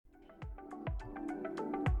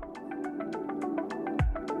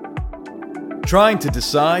Trying to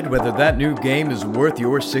decide whether that new game is worth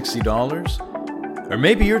your $60? Or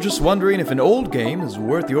maybe you're just wondering if an old game is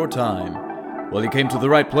worth your time. Well, you came to the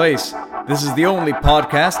right place. This is the only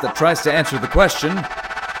podcast that tries to answer the question,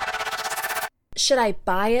 should I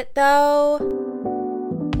buy it though?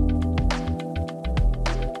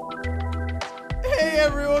 Hey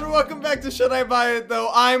everyone, welcome back to Should I Buy It Though?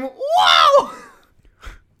 I'm Wow!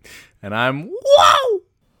 and I'm Wow!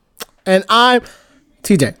 And I'm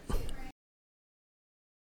TJ.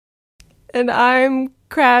 And I'm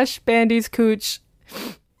Crash Bandy's Cooch.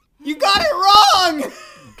 You got it wrong!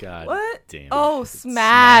 God What? damn it. Oh,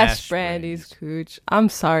 Smash Smash Brandy's Cooch. I'm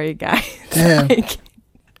sorry, guys. Damn.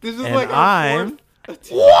 This is And like I'm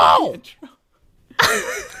Wow!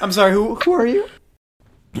 I'm sorry, who are you?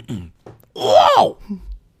 Wow.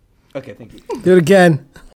 Okay, thank you. Do it again.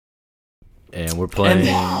 And we're playing...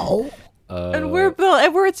 And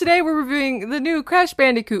we're today we're reviewing the new Crash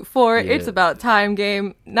Bandicoot 4. Yeah. It's about time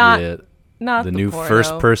game, not the new porno.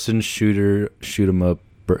 first-person shoot 'em up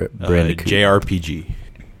Bandicoot. JRPG.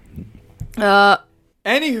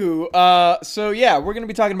 Anywho, so yeah, we're going to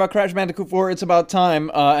be talking about Crash Bandicoot 4, It's About Time,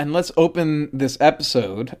 and let's open this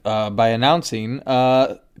episode by announcing,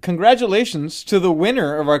 congratulations to the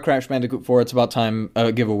winner of our Crash Bandicoot 4, It's About Time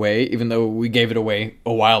giveaway, even though we gave it away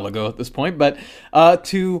a while ago at this point, but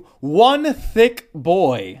to One Thick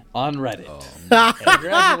Boy on Reddit.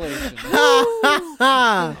 Congratulations.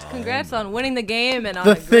 Congrats on winning the game and on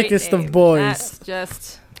The a great thickest of name. boys. That's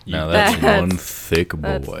just Now that's That's- one thick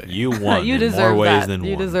boy. You won you in deserve more ways that. than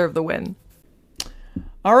You one. deserve the win.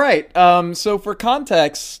 All right, so for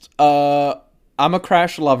context, I'm a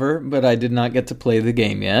Crash lover, but I did not get to play the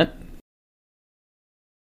game yet.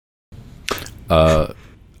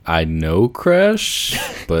 I know Crash,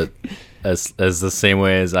 but as the same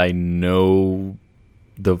way as I know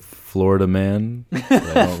the Florida Man, I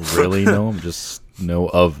don't really know him, just know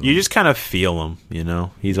of him. You just kind of feel him, you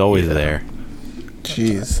know? He's always there.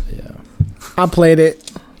 Jeez. Yeah. I played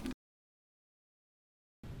it.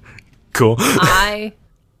 Cool. I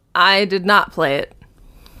did not play it.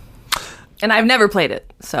 And I've never played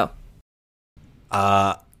it, so.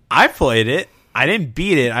 I played it. I didn't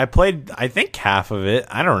beat it. I played, I think, half of it.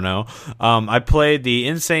 I don't know. I played the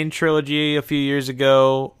Insane Trilogy a few years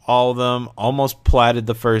ago. All of them. Almost platted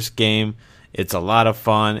the first game. It's a lot of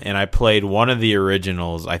fun. And I played one of the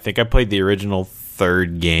originals. I think I played the original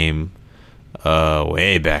third game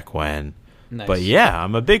way back when. Nice. But yeah,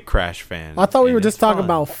 I'm a big Crash fan. I thought we and were just it's talking fun.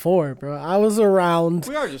 about 4, bro. I was around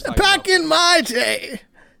We are just talking back about in my day.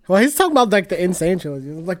 Well, he's talking about like the Insane Trilogy.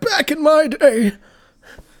 Like back in my day,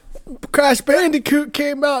 Crash Bandicoot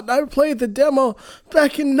came out and I played the demo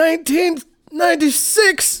back in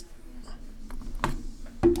 1996. Is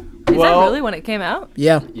that really when it came out?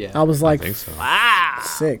 Yeah. Yeah. I was I like think so.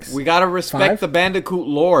 6. We gotta respect 5? the Bandicoot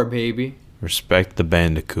lore, baby. Respect the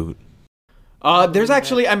Bandicoot. There's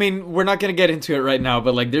actually, I mean, we're not gonna get into it right now,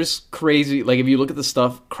 but like, there's crazy, like, if you look at the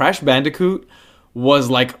stuff, Crash Bandicoot was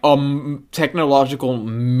like a technological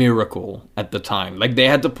miracle at the time. Like, they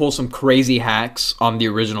had to pull some crazy hacks on the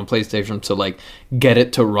original PlayStation to like get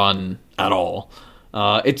it to run at all.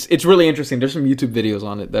 It's really interesting. There's some YouTube videos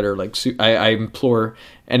on it that are like, I implore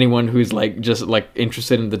anyone who's like just like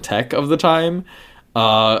interested in the tech of the time.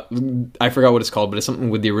 I forgot what it's called, but it's something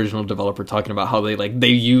with the original developer talking about how they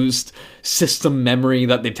used system memory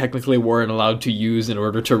that they technically weren't allowed to use in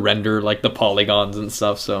order to render like the polygons and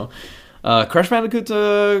stuff. So, Crash Bandicoot,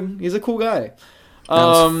 he's a cool guy. That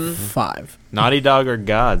was 5. Naughty Dog are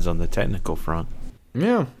gods on the technical front.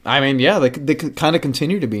 Yeah, I mean, yeah, they kind of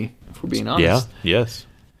continue to be, if we're being honest. Yeah,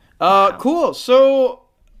 yes. Cool. So,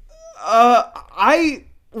 I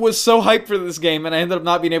was so hyped for this game, and I ended up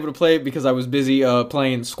not being able to play it because I was busy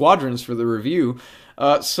playing Squadrons for the review.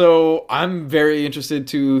 So I'm very interested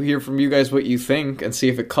to hear from you guys what you think and see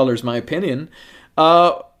if it colors my opinion.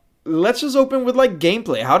 Let's just open with like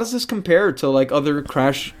gameplay. How does this compare to like other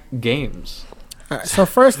Crash games? All right, so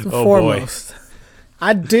first and Oh, foremost,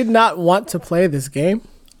 I did not want to play this game.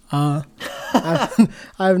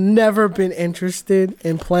 I've never been interested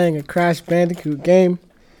in playing a Crash Bandicoot game.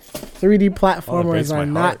 3D platformers breaks my are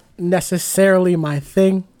not heart. necessarily my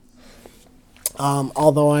thing.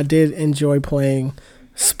 Although I did enjoy playing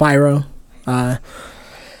Spyro. But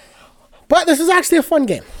this is actually a fun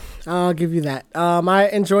game. I'll give you that. I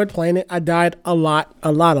enjoyed playing it. I died a lot.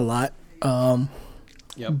 Yep.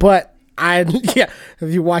 But if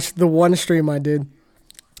you watched the one stream I did,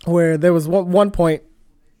 where there was one point,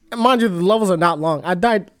 and mind you, the levels are not long. I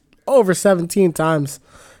died over 17 times,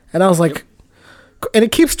 and I was like, and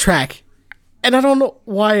it keeps track, and I don't know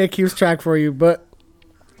why it keeps track for you, but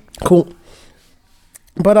cool.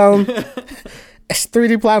 But it's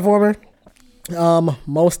 3D platformer.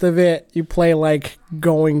 Most of it you play like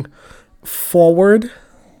going forward,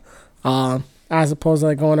 as opposed to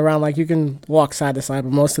like going around. Like you can walk side to side,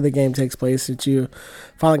 but most of the game takes place that you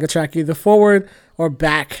following a track either forward or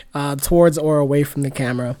back, towards or away from the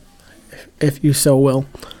camera, if you so will.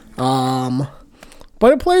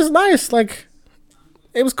 But it plays nice. Like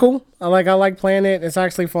it was cool. I like playing it. It's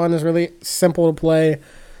actually fun. It's really simple to play.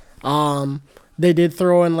 They did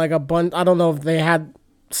throw in like a bunch. I don't know if they had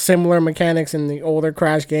similar mechanics in the older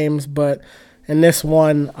Crash games, but in this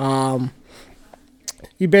one,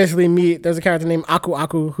 you basically meet. There's a character named Aku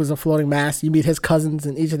Aku who's a floating mass. You meet his cousins,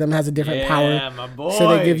 and each of them has a different power. My boy. So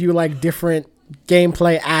they give you like different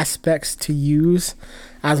gameplay aspects to use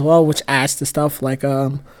as well, which adds to stuff. Like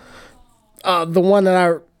the one that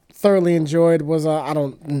I thoroughly enjoyed was I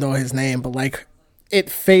don't know his name, but like it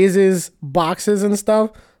phases boxes and stuff.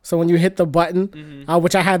 So when you hit the button,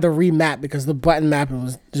 which I had to remap because the button mapping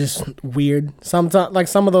was just weird. Sometimes, like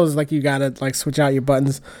some of those, like you gotta like switch out your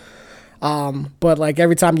buttons. But like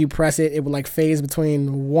every time you press it, it would like phase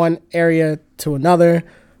between one area to another.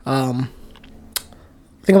 I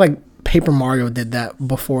think like Paper Mario did that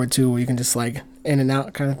before too, where you can just like in and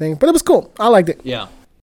out kind of thing. But it was cool. I liked it. Yeah.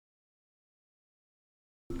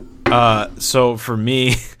 So for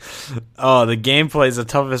me, the gameplay is the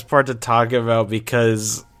toughest part to talk about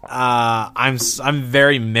because I'm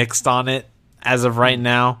very mixed on it as of right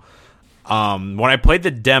now. When I played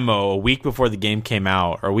the demo a week before the game came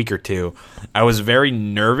out, or a week or two, I was very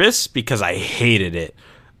nervous because I hated it.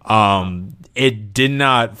 It did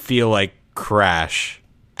not feel like Crash.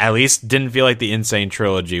 At least didn't feel like the Insane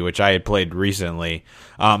Trilogy, which I had played recently.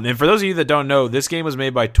 And for those of you that don't know, this game was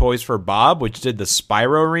made by Toys for Bob, which did the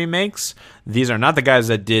Spyro remakes. These are not the guys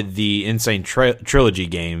that did the Insane Trilogy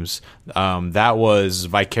games. That was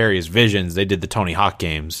Vicarious Visions. They did the Tony Hawk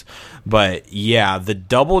games. But yeah, the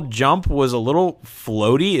double jump was a little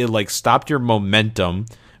floaty. It like stopped your momentum,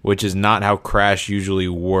 which is not how Crash usually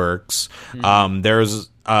works. There's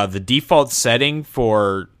the default setting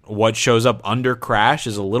for what shows up under Crash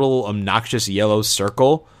is a little obnoxious yellow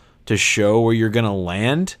circle to show where you're going to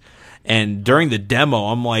land. And during the demo,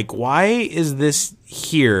 I'm like, why is this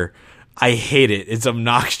here? I hate it. It's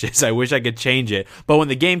obnoxious. I wish I could change it. But when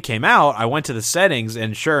the game came out, I went to the settings,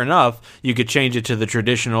 and sure enough, you could change it to the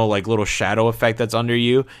traditional like little shadow effect that's under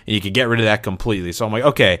you, and you could get rid of that completely. So I'm like,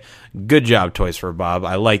 okay, good job, Toys for Bob.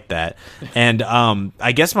 I like that. And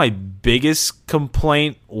I guess my biggest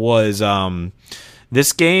complaint was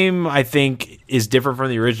this game, I think, is different from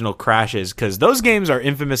the original Crashes because those games are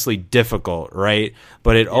infamously difficult, right?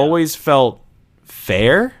 But it always felt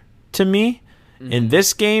fair to me. In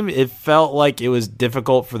this game, it felt like it was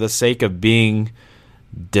difficult for the sake of being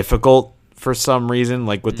difficult for some reason.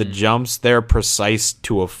 Like with the jumps, they're precise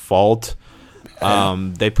to a fault.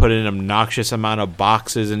 They put in an obnoxious amount of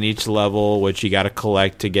boxes in each level, which you got to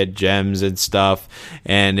collect to get gems and stuff.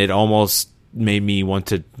 And it almost made me want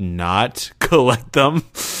to not collect them.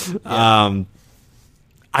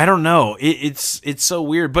 I don't know. It's so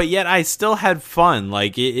weird, but yet I still had fun.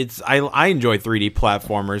 Like I enjoy 3D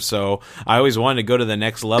platformers, so I always wanted to go to the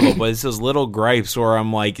next level. But it's those little gripes where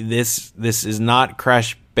I'm like, this is not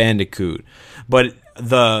Crash Bandicoot. But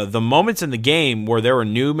the moments in the game where there were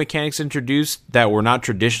new mechanics introduced that were not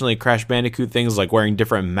traditionally Crash Bandicoot things, like wearing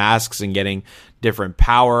different masks and getting different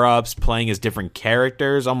power-ups, playing as different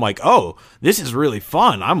characters, I'm like, oh, this is really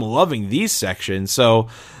fun. I'm loving these sections. So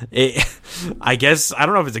I guess, I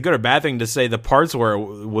don't know if it's a good or bad thing to say the parts where it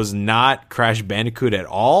was not Crash Bandicoot at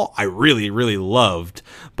all, I really, really loved.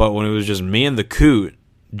 But when it was just me and the coot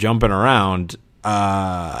jumping around,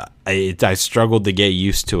 I struggled to get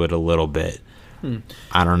used to it a little bit.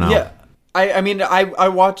 I don't know. Yeah, I mean, I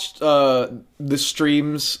watched the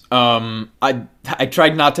streams. I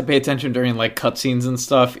tried not to pay attention during like cutscenes and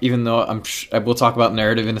stuff, even though I will talk about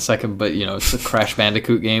narrative in a second. But you know, it's a Crash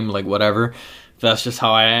Bandicoot game, like whatever. That's just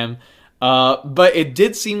how I am. But it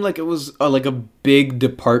did seem like it was like a big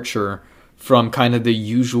departure from kind of the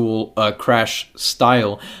usual Crash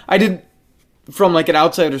style. From like an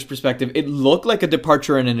outsider's perspective, it looked like a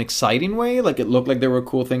departure in an exciting way. Like it looked like there were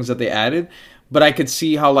cool things that they added, but I could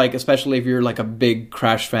see how, like, especially if you're like a big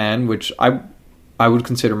Crash fan, which I would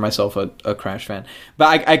consider myself a Crash fan,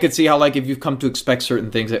 but I could see how, like, if you've come to expect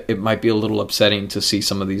certain things, it might be a little upsetting to see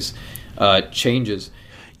some of these changes.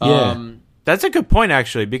 Yeah. That's a good point,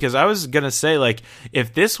 actually, because I was going to say, like,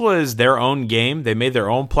 if this was their own game, they made their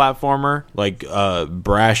own platformer, like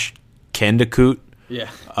Brash Candicoot, Yeah.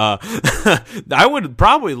 I would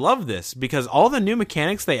probably love this because all the new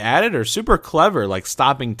mechanics they added are super clever, like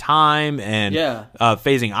stopping time and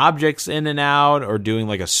phasing objects in and out, or doing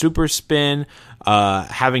like a super spin,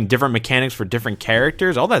 having different mechanics for different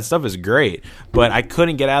characters. All that stuff is great, but I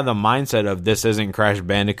couldn't get out of the mindset of this isn't Crash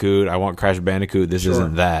Bandicoot. I want Crash Bandicoot. This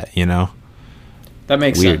isn't that, you know? That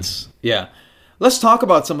makes Weird. sense. Yeah. Let's talk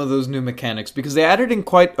about some of those new mechanics because they added in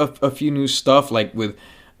quite a few new stuff, like with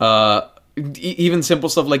even simple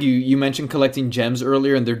stuff like you mentioned collecting gems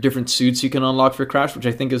earlier, and there are different suits you can unlock for Crash, which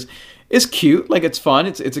I think is cute. Like, it's fun.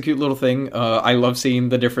 It's a cute little thing. I love seeing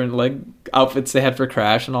the different like outfits they had for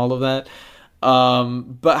Crash and all of that.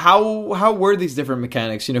 But how were these different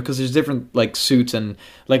mechanics? You know, because there's different like suits, and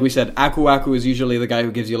like we said, Aku Aku is usually the guy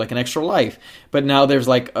who gives you like an extra life. But now there's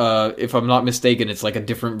like, if I'm not mistaken, it's like a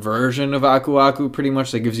different version of Aku Aku, pretty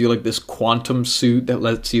much, that gives you like this quantum suit that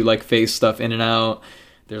lets you like phase stuff in and out.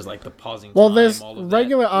 There's like the pausing. Well, time, there's all of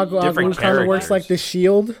regular that. Aku Aku, Different which kind of works characters. like the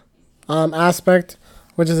shield aspect,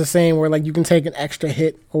 which is the same where like you can take an extra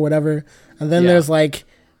hit or whatever, and then there's like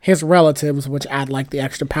his relatives, which add like the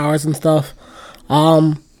extra powers and stuff,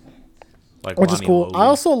 Like which is Lonnie cool. Logan. I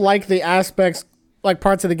also like the aspects, like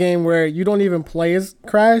parts of the game where you don't even play as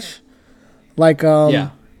Crash. Like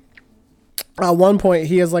at one point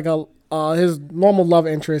he has like his normal love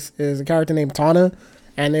interest is a character named Tana,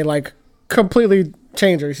 and they like completely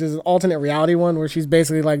change her. She's an alternate reality one where she's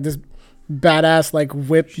basically like this badass like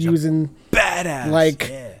whip using badass,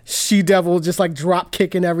 like she devil, just like drop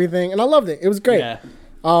kicking everything, and I loved it. It was great. Yeah.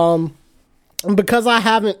 And because I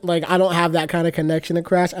don't have that kind of connection to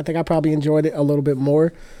Crash, I think I probably enjoyed it a little bit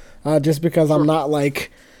more, just because I'm not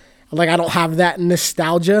like I don't have that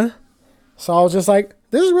nostalgia. So I was just like,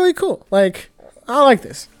 this is really cool. Like, I like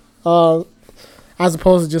this. As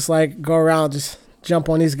opposed to just like go around, just jump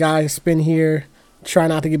on these guys, spin here, try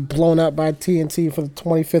not to get blown up by TNT for the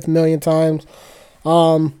 25th million times.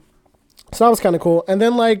 So that was kind of cool. And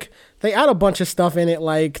then like they add a bunch of stuff in it.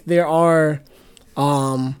 Like there are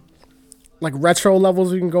like retro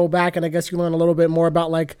levels you can go back, and I guess you learn a little bit more about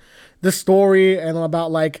like the story and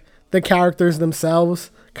about like the characters themselves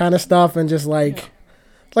kind of stuff, and just like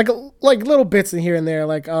little bits in here and there.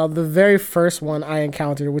 Like the very first one I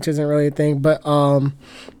encountered, which isn't really a thing, but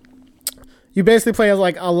you basically play as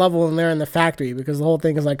like a level in there in the factory, because the whole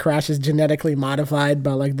thing is like Crash is genetically modified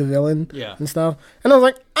by like the villain and stuff. And I was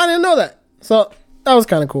like, I didn't know that. So that was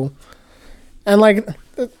kind of cool. And like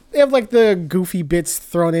they have like the goofy bits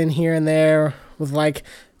thrown in here and there with like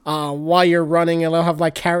while you're running, and they'll have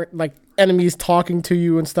like enemies talking to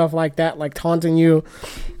you and stuff like that, like taunting you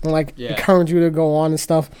and like encourage you to go on and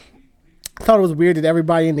stuff. I thought it was weird that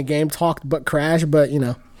everybody in the game talked but Crash, but you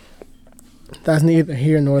know, that's neither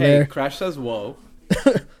here nor there. Crash says whoa.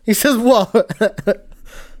 He says whoa.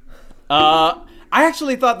 I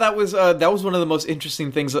actually thought that was one of the most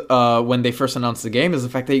interesting things when they first announced the game, is the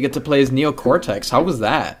fact that you get to play as Neo Cortex. How was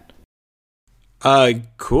that?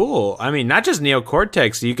 Cool. I mean, not just Neo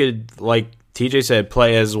Cortex. You could, like TJ said,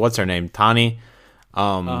 play as what's her name, Tani.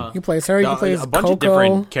 You can play as her. You can play as a bunch Coco. of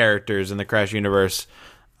different characters in the Crash universe.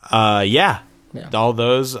 All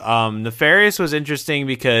those. Nefarious was interesting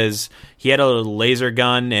because he had a laser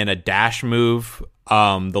gun and a dash move.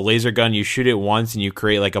 The laser gun, you shoot it once and you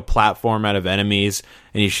create like a platform out of enemies,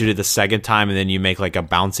 and you shoot it the second time and then you make like a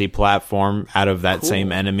bouncy platform out of that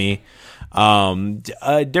same enemy.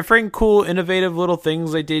 Different cool innovative little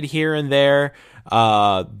things they did here and there.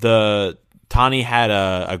 The Tani had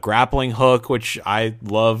a grappling hook, which I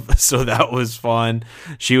love, so that was fun.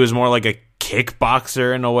 She was more like a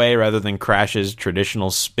kickboxer in a way rather than Crash's traditional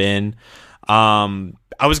spin.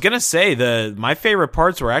 I was gonna say my favorite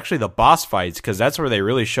parts were actually the boss fights, because that's where they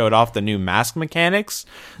really showed off the new mask mechanics.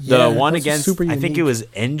 The one against, I think it was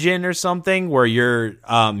Engine or something, where you're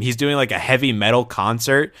he's doing like a heavy metal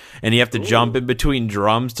concert, and you have to jump in between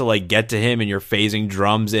drums to like get to him, and you're phasing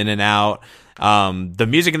drums in and out. The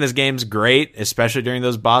music in this game's great, especially during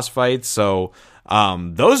those boss fights. So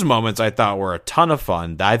those moments I thought were a ton of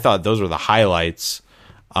fun. I thought those were the highlights.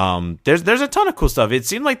 There's a ton of cool stuff. It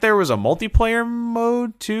seemed like there was a multiplayer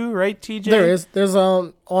mode too, right, TJ? There is. There's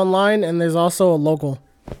online, and there's also a local.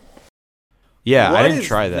 Yeah, What I didn't is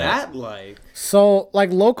try that. like? So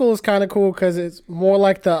like local is kind of cool because it's more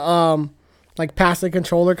like the like pass the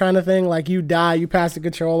controller kind of thing. Like you die, you pass the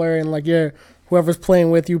controller, and like whoever's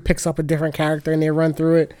playing with you picks up a different character and they run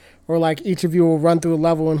through it. Or like each of you will run through a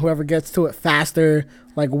level, and whoever gets to it faster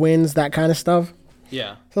like wins, that kind of stuff.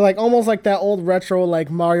 Yeah. So like almost like that old retro like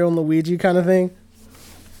Mario and Luigi kind of thing.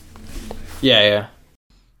 Yeah.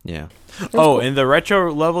 Yeah. Oh, and the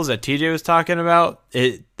retro levels that TJ was talking about,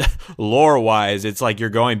 it lore wise, it's like you're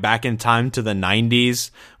going back in time to the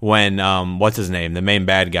 90s when what's his name, the main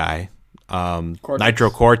bad guy, Nitro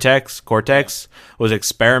Cortex was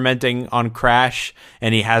experimenting on Crash,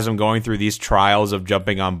 and he has him going through these trials of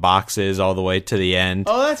jumping on boxes all the way to the end.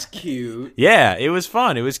 Oh, that's cute. Yeah, it was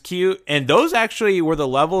fun. It was cute. And those actually were the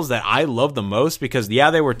levels that I loved the most because,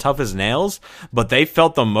 yeah, they were tough as nails, but they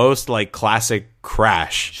felt the most like classic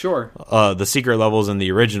Crash. Sure. The secret levels in the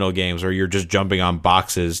original games where you're just jumping on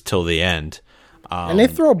boxes till the end. And they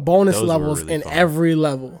throw bonus those were levels really in fun. every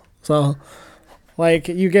level. So, like,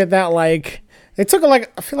 you get that, like, it took,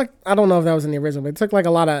 like, I feel like, I don't know if that was in the original, but it took, like,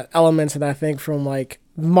 a lot of elements that I think from, like,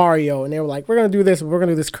 Mario. And they were like, we're going to do this, we're going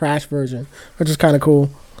to do this Crash version, which is kind of cool.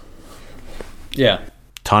 Yeah.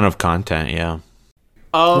 Ton of content, yeah.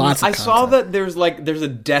 Lots of I saw content. that there's a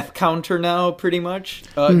death counter now, pretty much.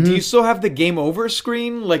 Do you still have the game over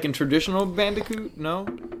screen like in traditional Bandicoot? No.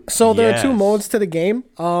 So there are two Yes. modes to the game.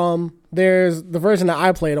 There's the version that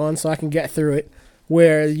I played on, so I can get through it,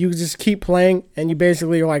 where you just keep playing and you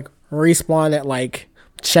basically like respawn at like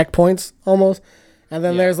checkpoints almost. And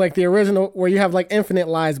then there's like the original where you have like infinite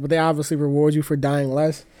lives, but they obviously reward you for dying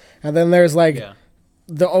less. And then there's like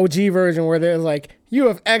the OG version where there's like you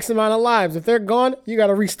have X amount of lives. If they're gone, you got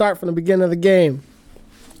to restart from the beginning of the game.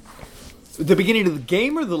 The beginning of the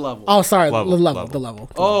game or the level? Oh, sorry, Level. the level.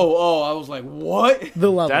 Oh, I was like, what? The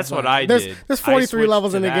level. That's what sorry. I There's, did. There's I 43 switched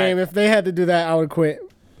levels to in the that. game. If they had to do that, I would quit.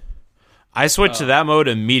 I switched to that mode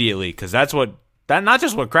immediately because that's what that not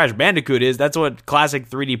just what Crash Bandicoot is. That's what classic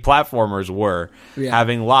 3D platformers were,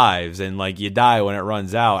 having lives and like you die when it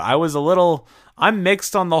runs out. I'm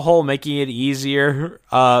mixed on the whole making it easier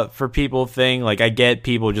for people thing. Like I get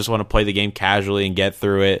people just want to play the game casually and get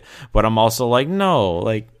through it, but I'm also like no,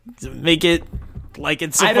 like make it like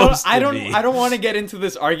it's supposed to be. I don't want to get into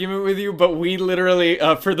this argument with you, but we literally,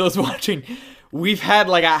 for those watching, we've had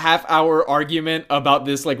like a half-hour argument about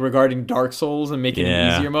this, like regarding Dark Souls and making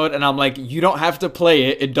it easier mode, and I'm like, you don't have to play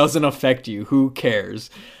it; it doesn't affect you. Who cares?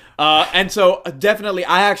 And so definitely,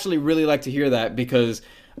 I actually really like to hear that because,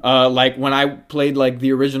 like when I played like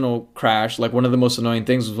the original Crash, like one of the most annoying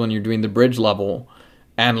things was when you're doing the bridge level,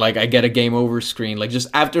 and like I get a game over screen. Like just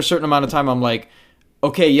after a certain amount of time, I'm like,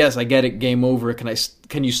 okay, yes, I get it, game over.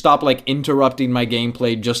 Can you stop like interrupting my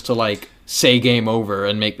gameplay just to like say game over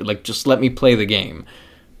and make like just let me play the game?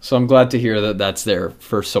 So I'm glad to hear that that's there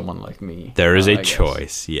for someone like me. There is I a guess.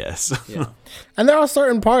 choice, yes. Yeah. And there are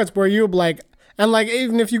certain parts where you're like, and like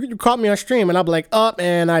even if you caught me on stream and I'm like up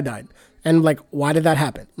and I died, and like why did that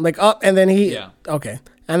happen? Like up and then he okay,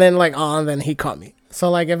 and then like and then he caught me. So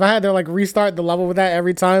like if I had to like restart the level with that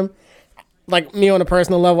every time, like me on a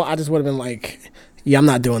personal level, I just would have been like, yeah, I'm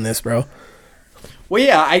not doing this, bro. Well,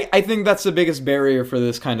 yeah, I think that's the biggest barrier for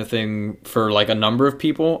this kind of thing for like a number of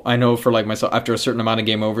people. I know for like myself, after a certain amount of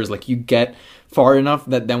game overs, like you get far enough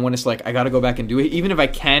that then when it's like I got to go back and do it, even if I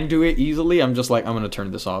can do it easily, I'm just like I'm gonna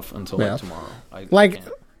turn this off until like tomorrow. I can't.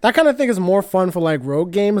 That kind of thing is more fun for like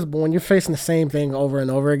rogue games, but when you're facing the same thing over and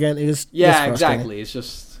over again, it is exactly. It's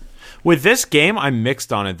just. With this game, I'm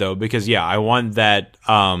mixed on it though because I want that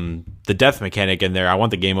the death mechanic in there. I want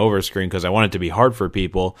the game over screen because I want it to be hard for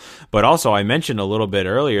people. But also, I mentioned a little bit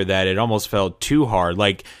earlier that it almost felt too hard.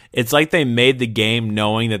 Like it's like they made the game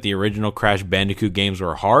knowing that the original Crash Bandicoot games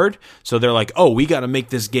were hard, so they're like, "Oh, we got to make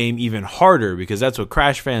this game even harder because that's what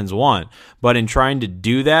Crash fans want." But in trying to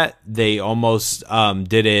do that, they almost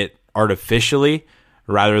did it artificially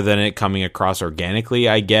rather than it coming across organically,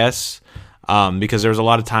 I guess. Because there's a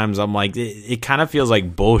lot of times I'm like, it kind of feels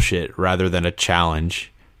like bullshit rather than a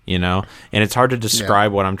challenge, you know? And it's hard to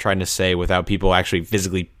describe what I'm trying to say without people actually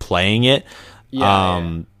physically playing it.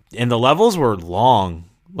 And the levels were long,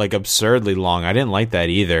 like absurdly long. I didn't like that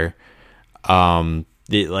either.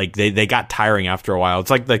 They got tiring after a while.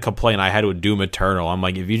 It's like the complaint I had with Doom Eternal. I'm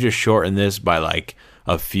like, if you just shorten this by like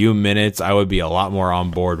a few minutes, I would be a lot more on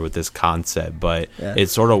board with this concept, but it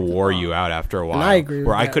sort of wore you out after a while. And I agree with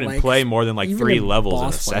where I that, couldn't like, play more than like even 3 in levels in a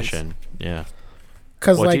boss fights. session. Yeah.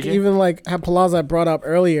 Because What, like TJ? even like how Palazzo brought up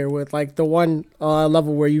earlier with like the one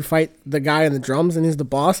level where you fight the guy in the drums and he's the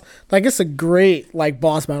boss, like it's a great like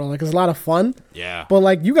boss battle, like it's a lot of fun. Yeah. But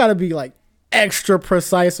like you got to be like extra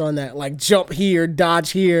precise on that, like jump here, dodge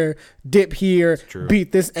here, dip here,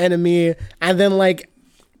 beat this enemy, and then like.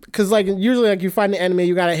 Because, like, usually, like, you fight an enemy,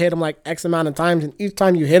 you got to hit him, like, X amount of times, and each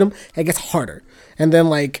time you hit him, it gets harder. And then,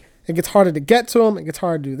 like, it gets harder to get to him, it gets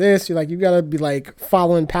harder to do this. You're, like, you got to be, like,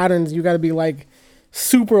 following patterns. You got to be, like,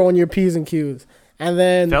 super on your P's and Q's. And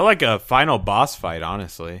then... Felt like a final boss fight,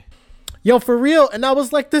 honestly. Yo, for real, and that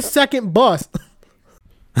was, like, the second boss.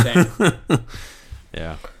 Damn.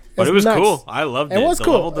 Yeah. But It's it was nuts. cool. I loved it. It was the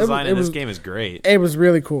cool. level design in was- this game is great. It was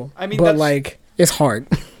really cool. I mean, but that's- like, it's hard.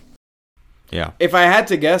 Yeah. If I had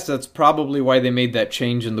to guess, that's probably why they made that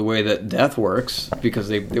change in the way that death works, because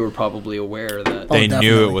they were probably aware that They knew definitely.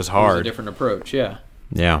 it was it was a hard. different approach. Yeah.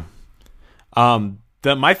 Yeah.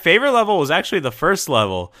 My favorite level was actually the first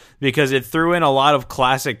level because it threw in a lot of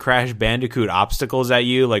classic Crash Bandicoot obstacles at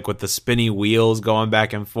you, like with the spinny wheels going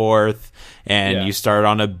back and forth, and Yeah. you start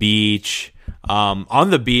on a beach. On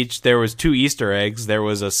the beach, there was 2 Easter eggs. There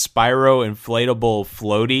was a Spyro inflatable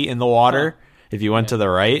floaty in the water. If you went to the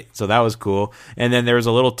right, so that was cool. And then there was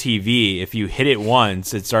a little TV. If you hit it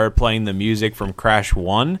once, it started playing the music from Crash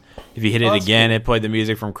 1. If you hit it that's again, cool. it played the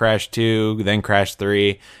music from Crash 2, then Crash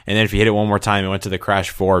 3. And then if you hit it one more time, it went to the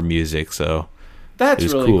Crash 4 music. So, That's It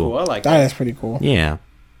was really cool. cool. I like That that. is pretty cool. yeah,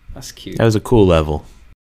 That's cute. that was a cool level.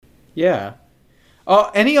 Yeah.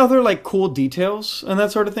 Any other like cool details and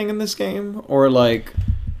that sort of thing in this game, or like?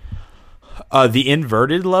 The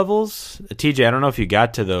inverted levels, TJ, I don't know if you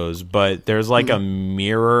got to those, but there's like a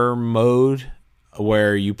mirror mode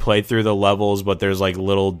where you play through the levels, but there's like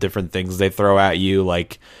little different things they throw at you,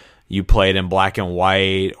 like you play it in black and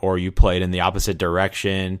white or you play it in the opposite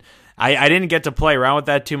direction. I didn't get to play around with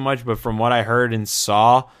that too much, but from what I heard and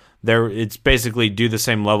saw, it's basically do the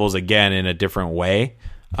same levels again in a different way.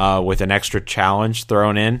 With an extra challenge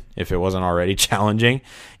thrown in if it wasn't already challenging.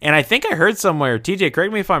 And I think I heard somewhere, TJ,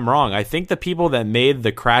 correct me if I'm wrong, I think the people that made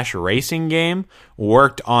the Crash Racing game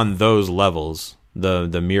worked on those levels, the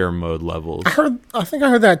mirror mode levels. I think I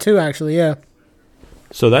heard that too, actually. Yeah.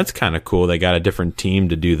 So that's kind of cool. They got a different team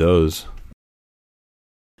to do those.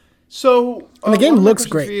 So And the game one of my looks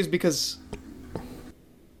questions great. for you is because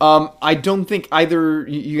I don't think either.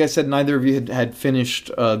 You guys said neither of you had finished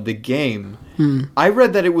the game. I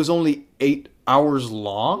read that it was only 8 hours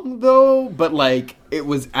long, though, but like it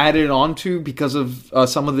was added onto because of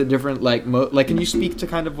some of the different like like. Can you speak to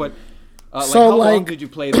kind of what? So, how long like- did you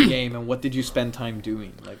play the game, and what did you spend time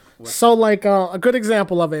doing? Like, what? So, like, a good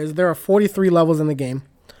example of it is there are 43 levels in the game.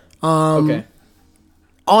 Okay.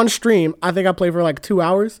 On stream, I think I played for like 2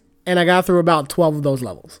 hours, and I got through about 12 of those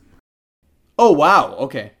levels. Oh wow.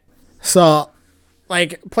 Okay. So,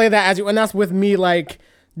 like, play that as you, and that's with me, like,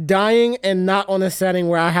 dying and not on a setting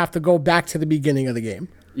where I have to go back to the beginning of the game.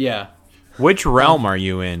 Yeah. Which realm are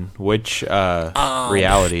you in? Which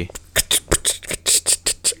reality?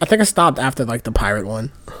 I think I stopped after, like, the pirate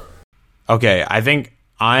one. Okay, I think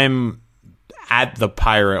I'm at the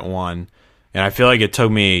pirate one, and I feel like it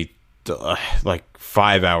took me like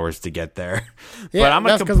 5 hours to get there. Yeah, but I'm a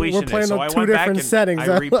that's 'cause we're completionist, playing so on I two went back different and settings. I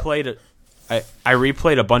replayed it. I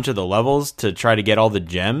replayed a bunch of the levels to try to get all the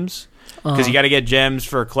gems because you got to get gems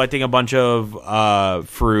for collecting a bunch of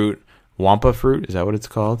fruit. Wampa fruit, is that what it's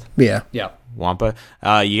called? Yeah. Yeah. Wampa.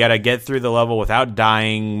 You got to get through the level without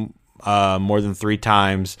dying more than 3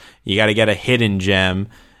 times. You got to get a hidden gem,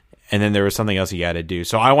 and then there was something else you got to do.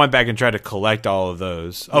 So I went back and tried to collect all of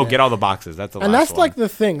those. Oh, get all the boxes. That's the And last that's one. like the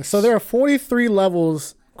thing. So there are 43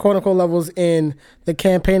 levels, quote unquote levels, in the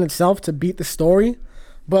campaign itself to beat the story.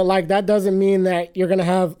 But like that doesn't mean that you're gonna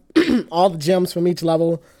have all the gems from each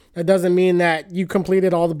level. That doesn't mean that you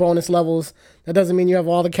completed all the bonus levels. That doesn't mean you have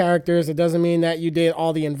all the characters. It doesn't mean that you did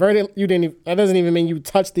all the inverted. You didn't. That doesn't even mean you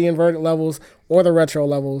touched the inverted levels or the retro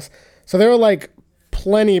levels. So there are like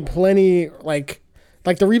plenty like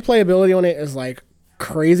the replayability on it is like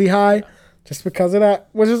crazy high. Just because of that,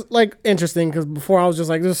 which is like interesting because before I was just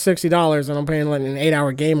like, this is $60 and I'm paying like an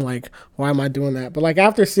 8-hour game. Like, why am I doing that? But like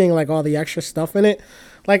after seeing like all the extra stuff in it,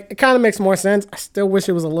 like it kind of makes more sense. I still wish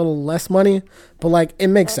it was a little less money, but like it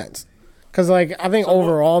makes sense because like I think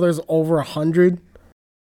overall there's over 100.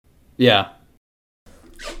 Yeah.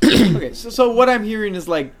 Okay, so what I'm hearing is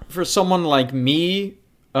like for someone like me,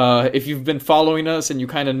 if you've been following us and you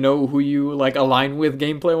kind of know who you like align with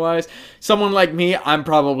gameplay wise, someone like me, I'm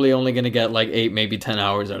probably only gonna get like 8, maybe 10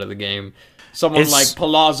 hours out of the game. Someone It's- like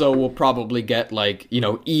Palazzo will probably get like,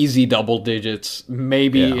 easy double digits,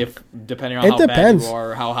 maybe Yeah. if depending on It how depends. bad you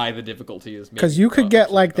are, how high the difficulty is. Because you could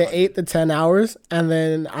get like the 8 to 10 hours, and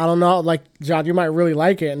then I don't know, like John, you might really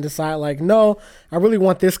like it and decide like, no, I really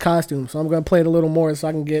want this costume, so I'm gonna play it a little more so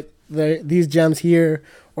I can get these gems here,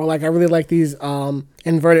 or like I really like these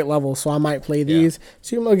inverted levels, so I might play these.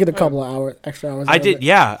 So you might get a couple of hours, extra hours. I out of did, it.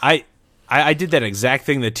 yeah. I did that exact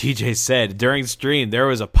thing that TJ said during stream. There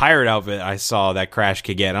was a pirate outfit I saw that Crash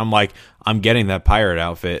could get. I'm like, I'm getting that pirate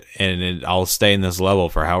outfit, and I'll stay in this level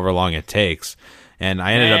for however long it takes. And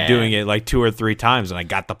I ended up doing it like 2 or 3 times, and I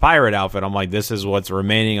got the pirate outfit. I'm like, this is what's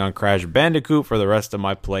remaining on Crash Bandicoot for the rest of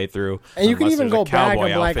my playthrough. And you can unless even there's a go back cowboy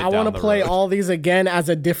and be like, outfit I want down to the play road. all these again as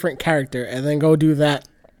a different character, and then go do that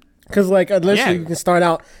Because like initially Yeah. you can start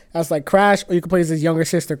out as like Crash, or you can play as his younger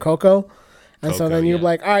sister Coco. And so Coco, then you're yeah.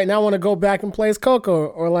 like, all right, now I want to go back and play as Coco.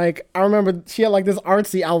 Or like, I remember she had like this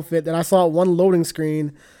artsy outfit that I saw at one loading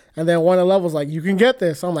screen. And then one of the levels like, you can get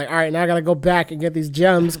this. So I'm like, all right, now I got to go back and get these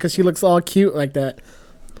gems because she looks all cute like that.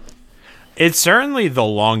 It's certainly the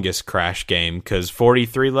longest Crash game because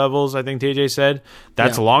 43 levels, I think TJ said.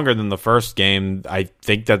 That's Yeah. longer than the first game. I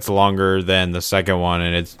think that's longer than the second one,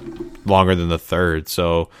 and it's longer than the third.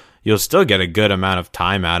 So you'll still get a good amount of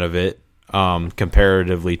time out of it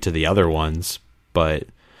comparatively to the other ones. But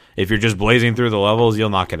if you're just blazing through the levels, you'll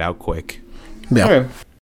knock it out quick. Yeah. Okay.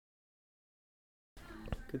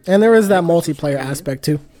 And there is that multiplayer aspect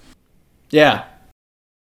too. Yeah.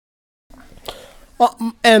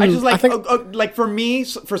 And I just like, think like for me,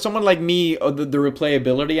 for someone like me, the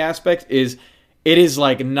replayability aspect is, it is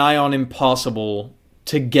like nigh on impossible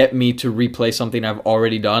to get me to replay something I've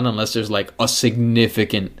already done unless there's like a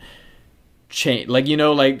significant change. Like, you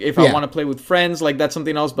know, like if I Yeah. want to play with friends, like that's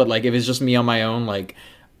something else. But like if it's just me on my own, like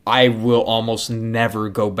I will almost never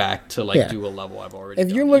go back to like Yeah. do a level I've already if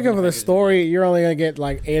done. you're even looking if for I the just- story, you're only gonna get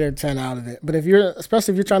like 8 or 10 out of it. But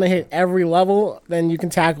especially if you're trying to hit every level, then you can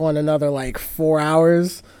tack on another like 4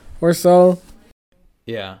 hours or so.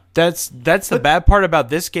 Yeah. That's the bad part about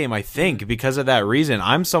this game, I think, because of that reason.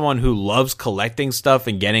 I'm someone who loves collecting stuff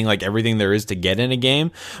and getting like everything there is to get in a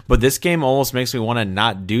game, but this game almost makes me want to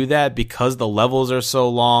not do that because the levels are so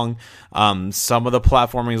long. Some of the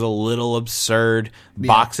platforming is a little absurd.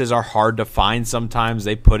 Boxes are hard to find sometimes.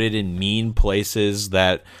 They put it in mean places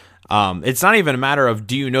that it's not even a matter of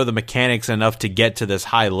do you know the mechanics enough to get to this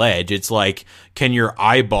high ledge. It's like, can your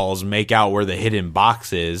eyeballs make out where the hidden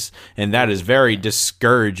box is? And that is very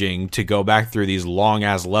discouraging to go back through these long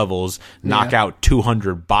ass levels, knock out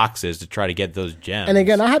 200 boxes to try to get those gems. And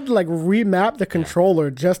again, I had to like remap the controller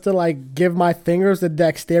just to like give my fingers the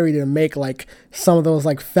dexterity to make like some of those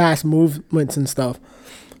like fast movements and stuff.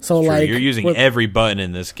 So True, like you're using every button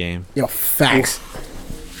in this game. yo facts.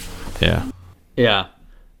 Yeah. Yeah.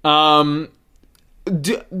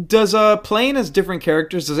 Does playing as different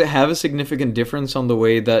characters, does it have a significant difference on the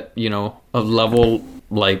way that, you know, a level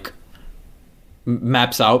like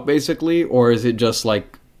maps out basically, or is it just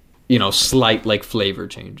like, you know, slight like flavor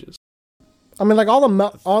changes? I mean, like all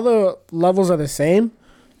the levels are the same.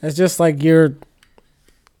 It's just like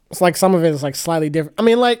it's like some of it is like slightly different. I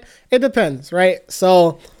mean, like it depends, right?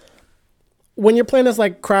 So when you're playing as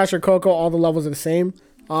like Crash or Coco, all the levels are the same.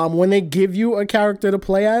 When they give you a character to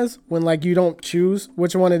play as, when like you don't choose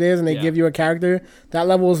which one it is, and they give you a character, that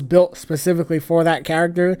level is built specifically for that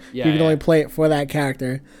character. Yeah, you can yeah. only play it for that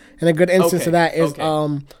character. And a good instance of that is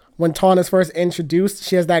when Tawna is first introduced,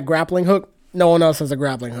 she has that grappling hook. No one else has a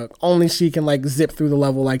grappling hook. Only she can like zip through the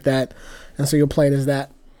level like that, and so you'll play it as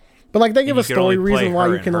that. But like they give a you can only story play reason why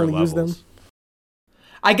her you in can her only use them. levels.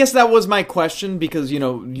 I guess that was my question because, you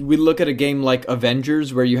know, we look at a game like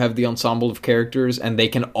Avengers where you have the ensemble of characters and they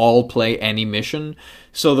can all play any mission.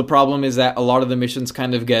 So the problem is that a lot of the missions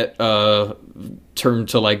kind of get turned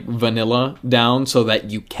to like vanilla down so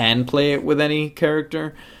that you can play it with any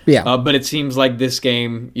character. Yeah. But it seems like this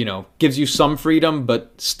game, you know, gives you some freedom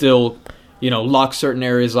but still, you know, locks certain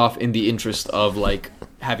areas off in the interest of like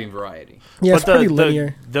having variety. Yeah, it's But pretty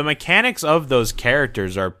linear. the mechanics of those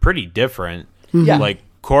characters are pretty different. Yeah. Like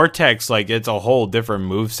Cortex, like it's a whole different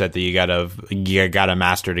moveset that you gotta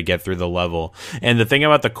master to get through the level. And the thing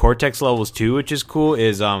about the Cortex levels too, which is cool,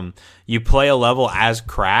 is you play a level as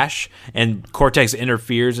Crash and Cortex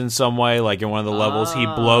interferes in some way. Like in one of the levels, he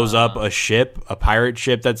blows up a ship, a pirate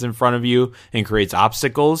ship that's in front of you and creates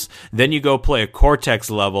obstacles. Then you go play a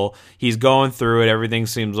Cortex level. He's going through it. Everything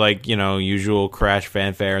seems like, you know, usual Crash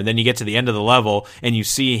fanfare. And then you get to the end of the level and you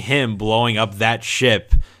see him blowing up that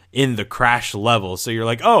ship in the Crash level. So you're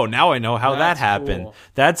like, oh, now I know how that That's happened. cool.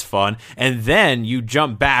 That's fun. And then you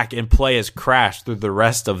jump back and play as Crash through the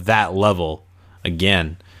rest of that level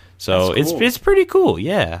again. So That's cool. it's pretty cool.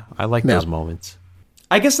 Yeah. I like those moments.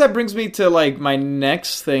 I guess that brings me to like my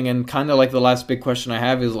next thing, and kind of like the last big question I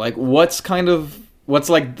have is like, what's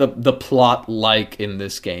like the plot like in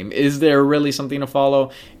this game? Is there really something to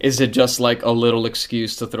follow? Is it just like a little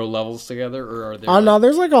excuse to throw levels together, or are there? Oh no,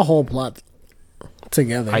 there's like a whole plot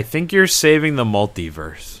together. I think you're saving the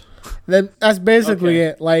multiverse. That's basically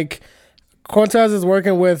Okay. it. Like Cortez is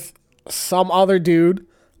working with some other dude.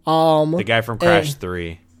 The guy from Crash and-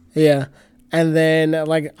 3. Yeah. And then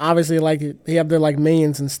like obviously like they have their like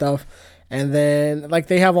minions and stuff. And then like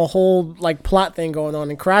they have a whole like plot thing going on.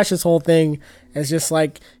 And Crash's whole thing is just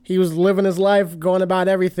like he was living his life, going about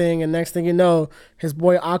everything, and next thing you know, his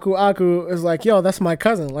boy Aku Aku is like, yo, that's my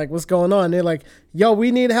cousin. Like, what's going on? They're like, yo,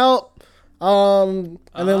 we need help. And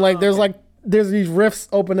then like there's these rifts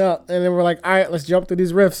open up, and then we're like, all right, let's jump through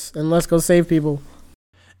these rifts and let's go save people.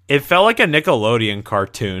 It felt like a Nickelodeon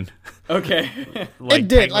cartoon. Okay. It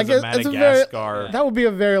did. Like it's a very Madagascar. that would be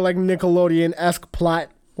a very like Nickelodeon-esque plot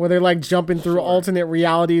where they're like jumping through alternate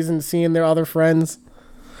realities and seeing their other friends.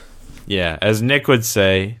 Yeah, as Nick would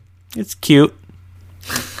say, it's cute.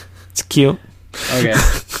 It's cute. Okay.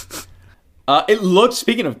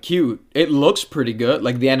 Speaking of cute, it looks pretty good.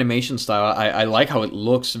 Like the animation style, I like how it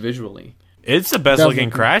looks visually. It's the best looking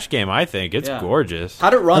Definitely. Crash game, I think. It's Yeah. gorgeous.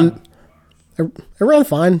 How'd it run? It ran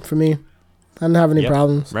fine for me. I didn't have any Yep.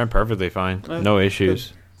 problems. Ran perfectly fine. No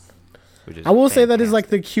issues. Which is I will say that is fantastic. like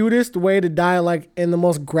the cutest way to die, like in the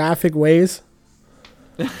most graphic ways.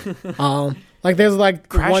 Like there's like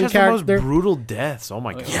Crash one has the most character. brutal deaths. Oh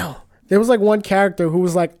my god. There was like one character who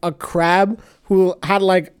was like a crab who had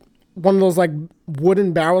like one of those like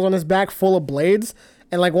wooden barrels on his back full of blades,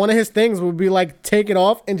 and like one of his things would be like take it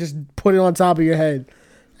off and just put it on top of your head,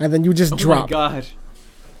 and then you just Oh my drop. god.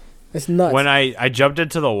 It's nuts. When I jumped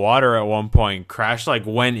into the water at one point, Crash like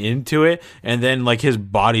went into it, and then like his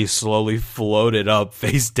body slowly floated up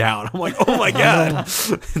face down. I'm like, oh my god.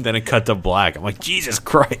 And then it cut to black. I'm like, Jesus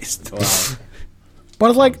Christ. Wow. But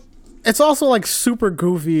it's like, it's also like super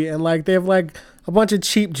goofy, and like they have like a bunch of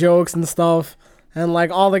cheap jokes and stuff, and like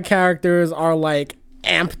all the characters are like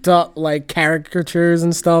amped up like caricatures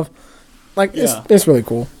and stuff. Like it's really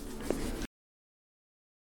cool.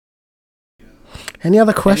 Any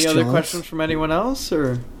other questions? Any other questions from anyone else,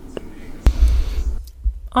 or?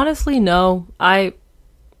 Honestly, no. I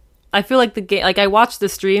feel like the game. Like I watch the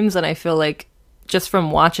streams, and I feel like just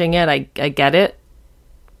from watching it, I get it.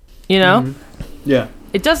 You know, Yeah.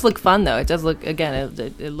 it does look fun though. It does look again.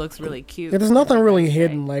 It looks really cute. Yeah, there's nothing really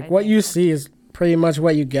hidden. Like what you see is pretty much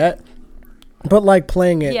what you get. But like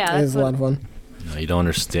playing it Yeah, is that's a lot what- of fun. No, you don't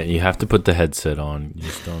understand. You have to put the headset on. You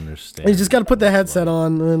just don't understand. You just got to put the headset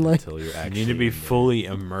on, and like Until you're You actually need to be in there. fully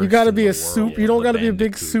immersed. you got to in be the a world soup. You of don't the got to be a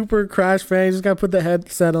big Bandicoot. super Crash fan. You just got to put the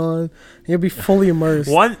headset on. And you'll be fully immersed.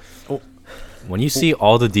 One When you see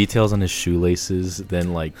all the details on his shoelaces,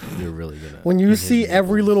 then like you're really gonna. When in you his see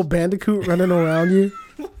every nipples. little bandicoot running around you.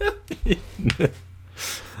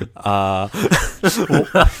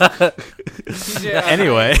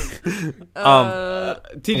 anyway. TJ, One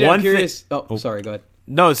I'm thing- curious. Oh, sorry. Go ahead.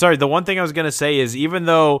 No, sorry. The one thing I was gonna say is, even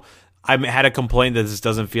though I had a complaint that this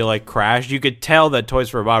doesn't feel like Crash, you could tell that Toys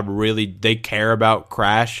for Bob really they care about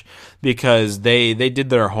Crash, because they did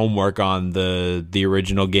their homework on the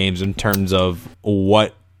original games in terms of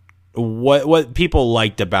what people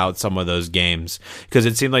liked about some of those games, because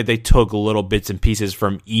it seemed like they took little bits and pieces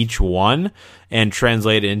from each one and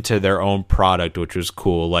translated into their own product, which was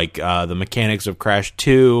cool. Like the mechanics of Crash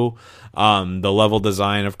 2, the level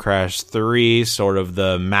design of Crash 3, sort of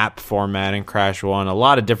the map format in Crash 1, a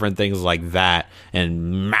lot of different things like that,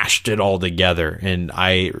 and mashed it all together. And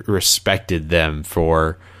I respected them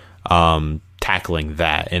for tackling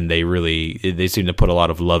that, and they seem to put a lot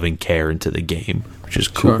of love and care into the game, which is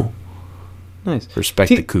cool. Sure. Nice. Respect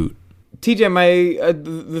T- the coot. TJ,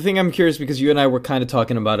 the thing I'm curious, because you and I were kind of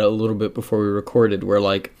talking about it a little bit before we recorded, where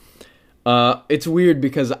like it's weird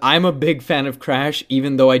because I'm a big fan of Crash,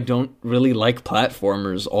 even though I don't really like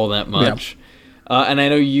platformers all that much. And I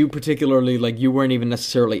know you particularly, like, you weren't even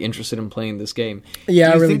necessarily interested in playing this game. Yeah,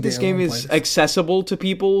 Do I you really think this didn't game wanna is play this. accessible to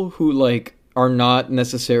people who like are not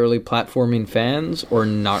necessarily platforming fans, or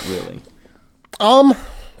not really?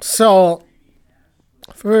 So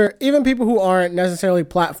for even people who aren't necessarily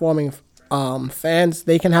platforming fans,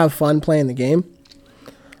 they can have fun playing the game.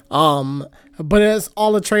 But it's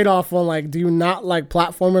all a trade-off on like, do you not like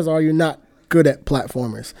platformers, or are you not good at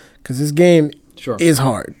platformers? Because this game Sure. is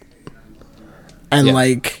hard, and Yeah.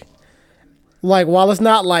 like while it's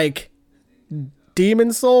not like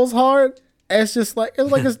Demon Souls hard, it's just like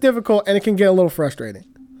it's difficult, and it can get a little frustrating.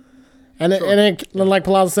 And it like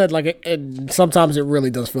Palazzo said, like it sometimes it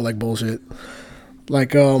really does feel like bullshit.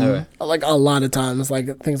 Like like a lot of times,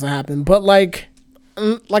 like things that happen. But like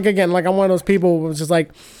again, like I'm one of those people who's just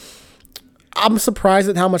like, I'm surprised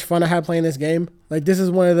at how much fun I had playing this game. Like this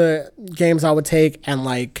is one of the games I would take, and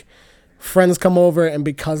like friends come over, and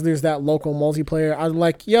because there's that local multiplayer, I'm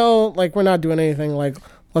like, yo, like we're not doing anything, like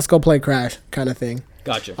let's go play Crash kind of thing.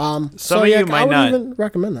 Gotcha. Some of you might I would not- even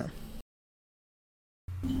recommend that.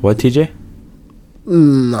 What, TJ?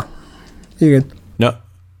 No, you're good. No.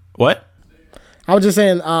 What? I was just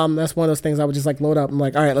saying, that's one of those things I would just like load up. I'm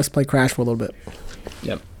like, all right, let's play Crash for a little bit.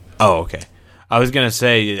 Yep. Oh, okay. I was gonna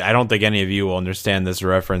say, I don't think any of you will understand this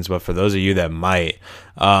reference, but for those of you that might,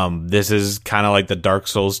 this is kind of like the Dark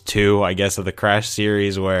Souls 2, I guess, of the Crash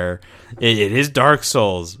series, where it is Dark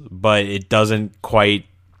Souls, but it doesn't quite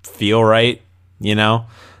feel right, you know?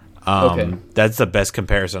 Okay. That's the best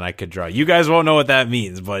comparison I could draw. You guys won't know what that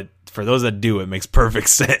means, but for those that do, it makes perfect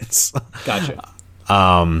sense. Gotcha.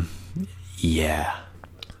 Yeah.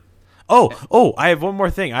 Oh, I have one more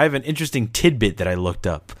thing. I have an interesting tidbit that I looked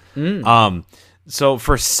up. So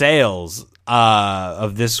for sales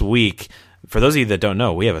of this week, for those of you that don't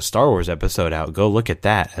know, we have a Star Wars episode out. Go look at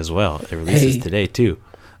that as well. It releases today too.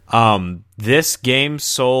 This game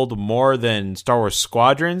sold more than Star Wars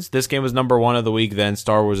Squadrons. This game was number 1 of the week. Then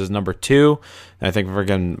Star Wars is number 2. And I think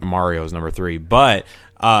freaking Mario is number 3. But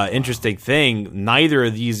interesting thing, neither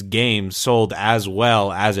of these games sold as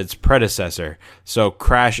well as its predecessor. So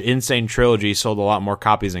Crash Insane Trilogy sold a lot more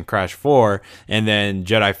copies than Crash 4, and then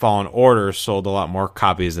Jedi Fallen Order sold a lot more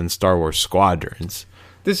copies than Star Wars Squadrons.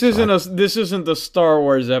 This isn't the Star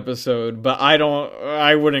Wars episode, but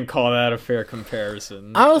I wouldn't call that a fair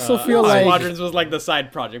comparison. I also feel like Squadrons was like the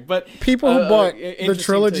side project, but people who bought the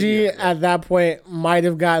trilogy at that point might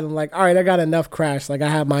have gotten like, all right, I got enough Crash. Like I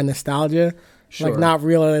have my nostalgia. Sure. Like not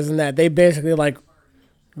realizing that they basically like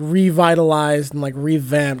revitalized and like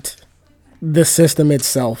revamped the system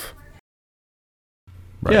itself.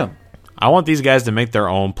 Right. Yeah. I want these guys to make their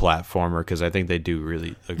own platformer because I think they do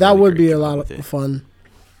really. That would be a lot of fun.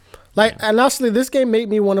 Like, and honestly, this game made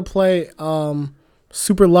me want to play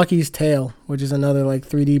Super Lucky's Tale, which is another like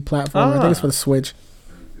 3D platformer. I think it's for the Switch.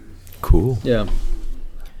 Cool. Yeah.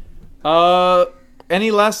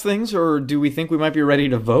 Any last things, or do we think we might be ready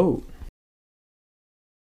to vote?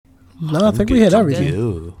 No, I think we hit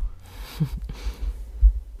everything.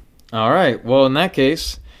 All right. Well, in that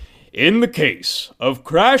case, in the case of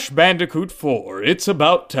Crash Bandicoot 4, it's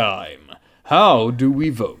about time. How do we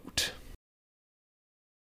vote?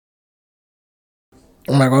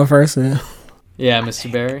 Am I going first? Yeah,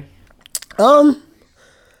 Mr. Barry. I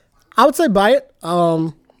would say buy it. I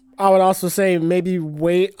would also say maybe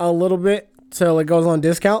wait a little bit till it goes on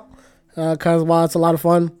discount. Because while it's a lot of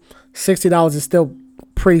fun, $60 is still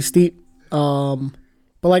pretty steep. But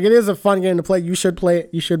like it is a fun game to play. You should play it.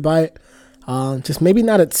 You should buy it. Just maybe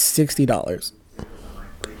not at $60.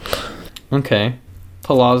 Okay.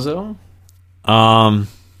 Palazzo? I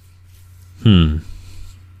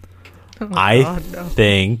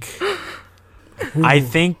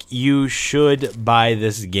think you should buy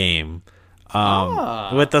this game.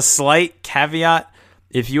 With a slight caveat,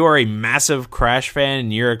 if you are a massive Crash fan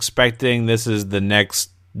and you're expecting this is the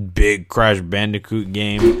next big Crash Bandicoot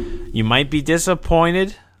game, you might be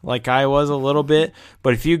disappointed, like I was a little bit.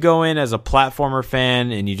 But if you go in as a platformer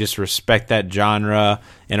fan and you just respect that genre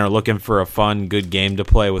and are looking for a fun, good game to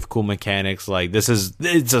play with cool mechanics, like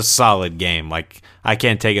it's a solid game. Like I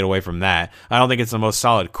can't take it away from that. I don't think it's the most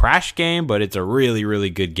solid Crash game, but it's a really, really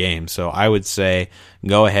good game. So I would say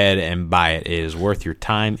go ahead and buy it. It is worth your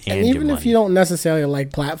time and your even money. if you don't necessarily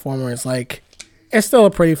like platformers, like it's still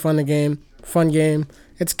a pretty fun game.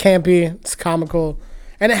 It's campy, it's comical,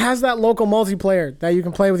 and it has that local multiplayer that you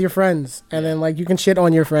can play with your friends, and then like you can shit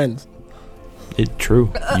on your friends.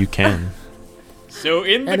 True, you can. So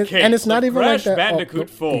in the case and it's not of even Crash like that. Bandicoot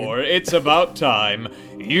 4, it's about time.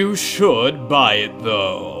 You should buy it,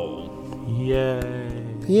 though. Yay!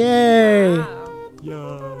 Yay!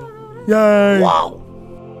 Yay! Wow.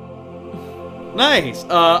 Nice.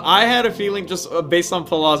 I had a feeling, just based on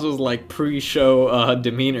Palazzo's like pre-show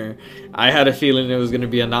demeanor, I had a feeling it was going to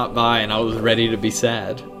be a not buy, and I was ready to be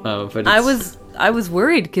sad. But I was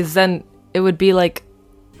worried because then it would be like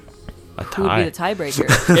who would be the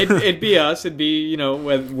tiebreaker? it'd be us. It'd be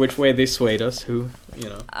which way they swayed us. Who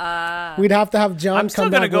We'd have to have John. I'm still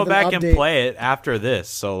gonna go back and play it after this.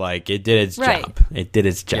 So like, it did its job. It did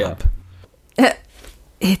its job.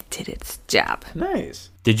 It did its job.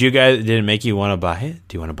 Nice. Did it make you want to buy it?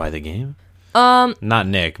 Do you want to buy the game? Not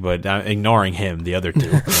Nick, but ignoring him, the other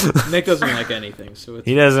two. Nick doesn't like anything, so it's...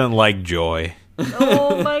 He doesn't like joy.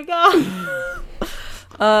 Oh my god.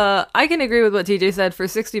 I can agree with what TJ said. For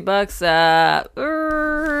 $60,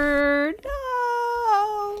 no.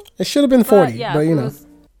 It should have been 40, but you know. Even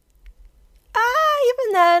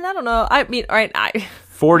then, I don't know. I mean, all right,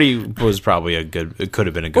 40 was probably it could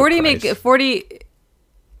have been a good 40 price. 40.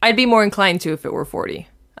 I'd be more inclined to if it were 40.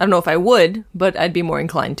 I don't know if I would, but I'd be more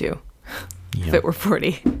inclined to if it were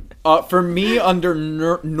 40. For me, under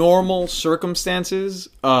normal circumstances,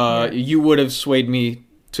 you would have swayed me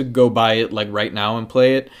to go buy it like right now and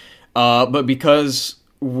play it. But because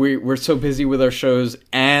we're so busy with our shows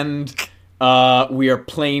and We are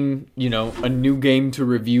playing, a new game to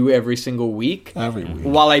review every single week. Every week.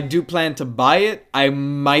 While I do plan to buy it, I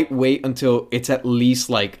might wait until it's at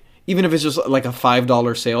least even if it's just like a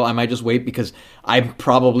 $5 sale, I might just wait because I'm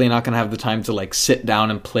probably not going to have the time to sit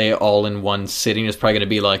down and play it all in one sitting. It's probably going to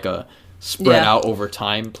be like a spread out over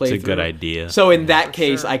time playthrough. It's a good idea. So in that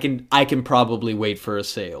case, I can probably wait for a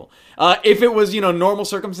sale. If it was, normal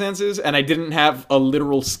circumstances and I didn't have a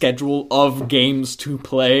literal schedule of games to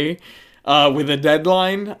play with a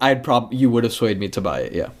deadline, you would have swayed me to buy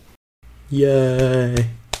it, yeah. Yay.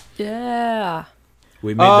 Yeah.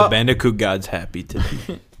 We made the Bandicoot gods happy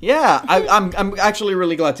today. Yeah, I'm actually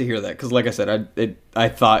really glad to hear that because, like I said, I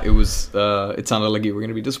thought it sounded like you were going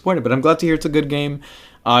to be disappointed, but I'm glad to hear it's a good game.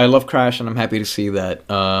 I love Crash, and I'm happy to see that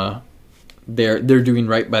they're doing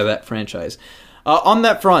right by that franchise. On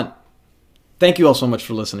that front, thank you all so much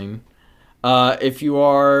for listening. If you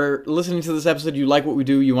are listening to this episode, you like what we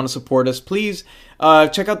do, you want to support us, please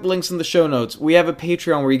check out the links in the show notes. We have a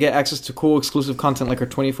Patreon where you get access to cool exclusive content like our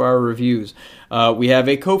 24-hour reviews. We have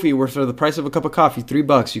a Ko-fi where for the price of a cup of coffee,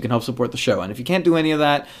 $3, you can help support the show. And if you can't do any of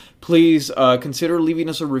that, please consider leaving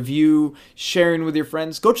us a review, sharing with your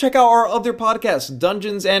friends. Go check out our other podcasts,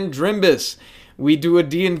 Dungeons and Drimbus. We do a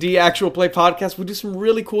D&D actual play podcast. We do some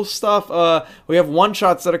really cool stuff. We have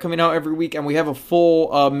one-shots that are coming out every week, and we have a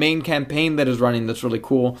full main campaign that is running that's really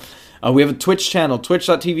cool. We have a Twitch channel,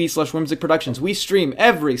 twitch.tv/Whimsic Productions. We stream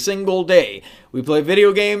every single day. We play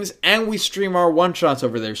video games, and we stream our one-shots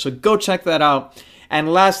over there, so go check that out.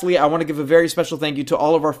 And lastly, I want to give a very special thank you to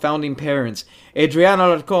all of our founding parents, Adriana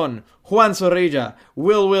Alarcon, Juan Sorrilla,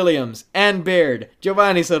 Will Williams, Ann Baird,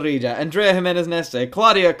 Giovanni Sorrilla, Andrea Jimenez Neste,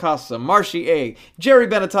 Claudia Costa, Marcy A., Jerry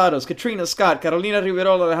Benetados, Katrina Scott, Carolina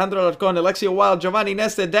Riverola, Alejandro Alarcon, Alexia Wild, Giovanni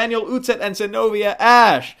Neste, Daniel Utzet, and Zenobia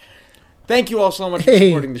Ash. Thank you all so much for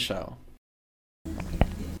supporting the show.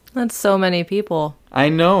 That's so many people. I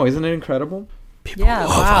know, isn't it incredible? People love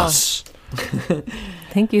us.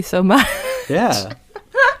 Thank you so much. Yeah.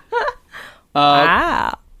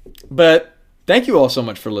 Wow. But thank you all so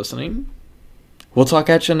much for listening. We'll talk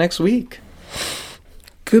at you next week.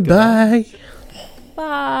 Goodbye.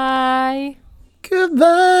 Bye.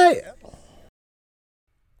 Goodbye.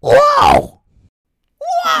 Wow!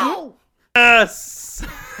 Wow! Yes.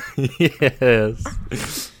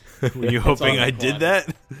 Yes. Were you hoping I did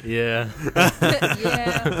that? Yeah.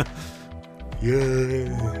 Yeah.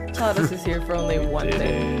 Yeah. Tadas is here for only one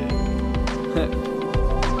thing.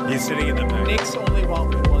 He's sitting in the back. Nick's only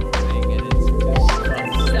want one.